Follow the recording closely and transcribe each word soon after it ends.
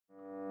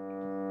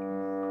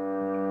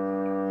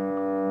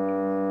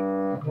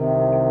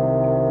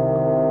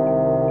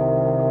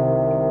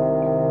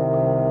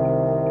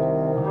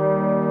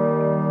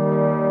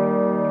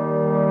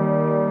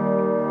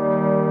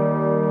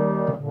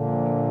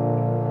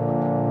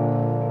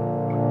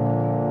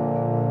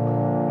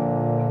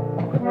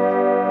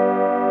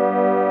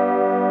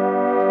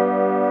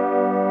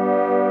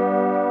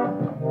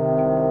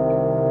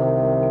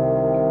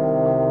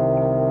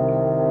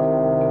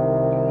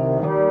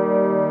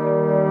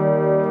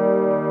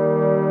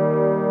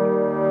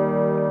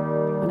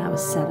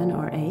was 7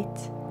 or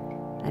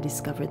 8, I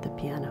discovered the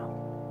piano.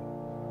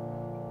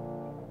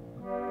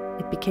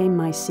 It became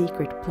my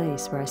secret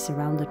place where I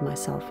surrounded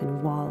myself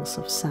in walls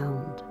of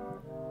sound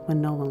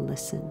when no one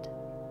listened.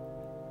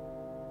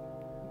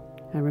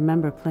 I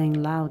remember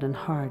playing loud and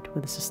hard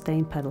with the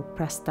sustain pedal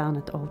pressed down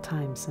at all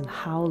times and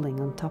howling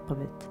on top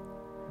of it.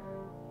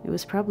 It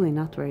was probably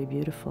not very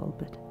beautiful,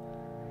 but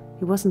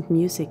it wasn't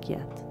music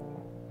yet.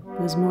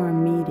 It was more a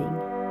meeting,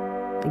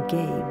 a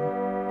game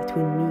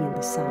between me and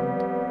the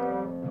sound.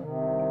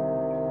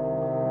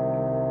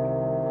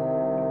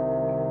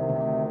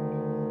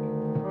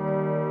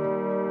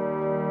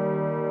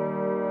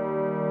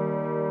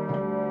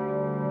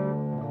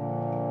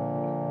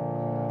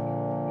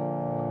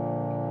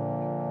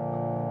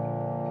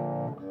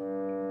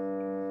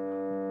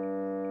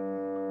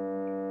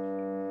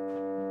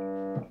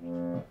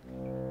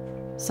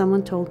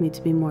 Someone told me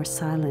to be more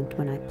silent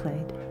when I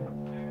played.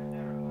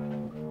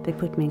 They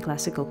put me in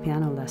classical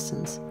piano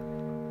lessons,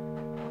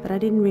 but I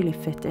didn't really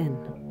fit in.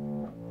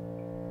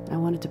 I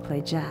wanted to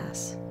play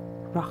jazz,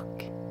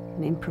 rock,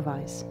 and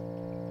improvise.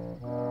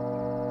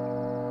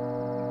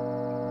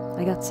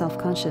 I got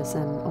self-conscious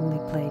and only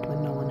played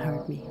when no one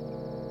heard me.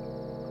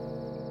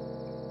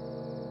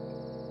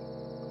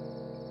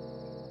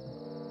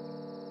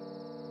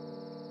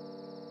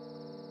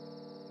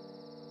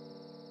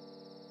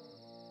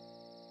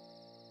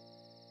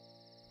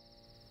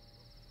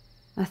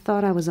 I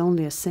thought I was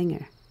only a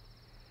singer,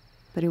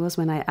 but it was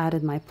when I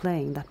added my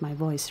playing that my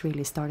voice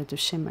really started to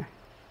shimmer.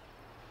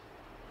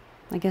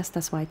 I guess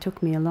that's why it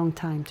took me a long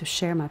time to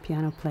share my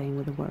piano playing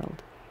with the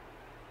world,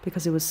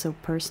 because it was so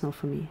personal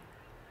for me.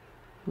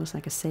 It was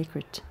like a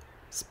sacred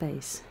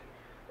space.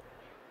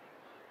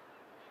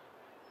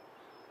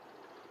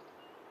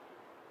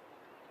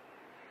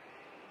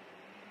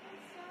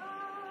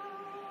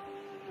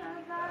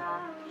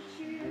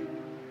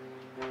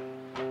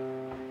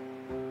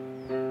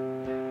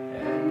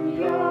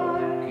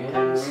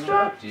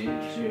 Instructed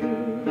to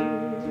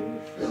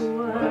the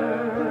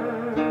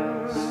world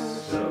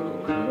so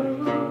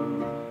cool.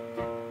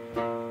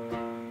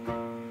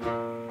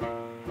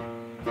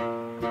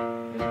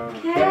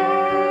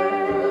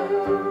 Can't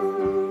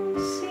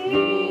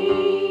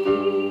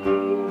seem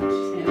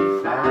to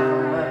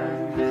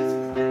find.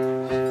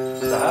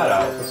 Så här då,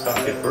 så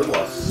snackar vi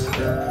blås.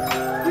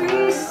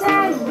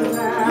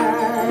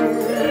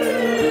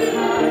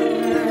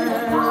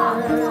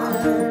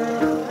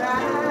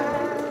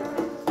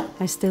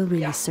 I still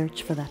really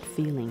search for that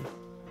feeling,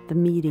 the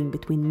meeting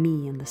between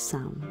me and the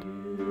sound.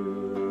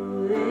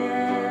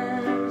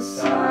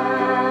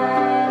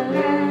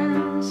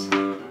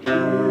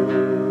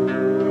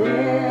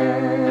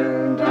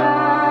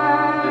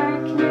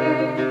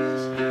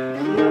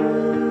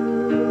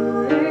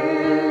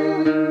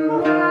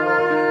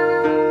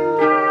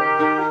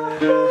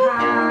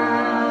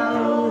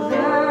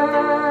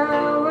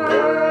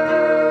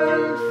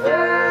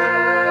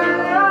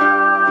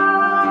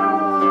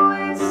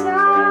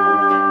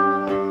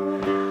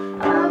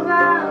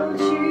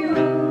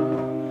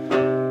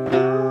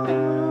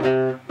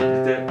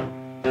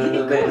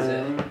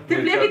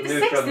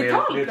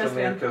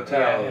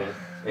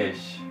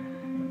 Hotel-ish.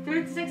 Det är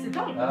lite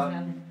 60-tal. Ja.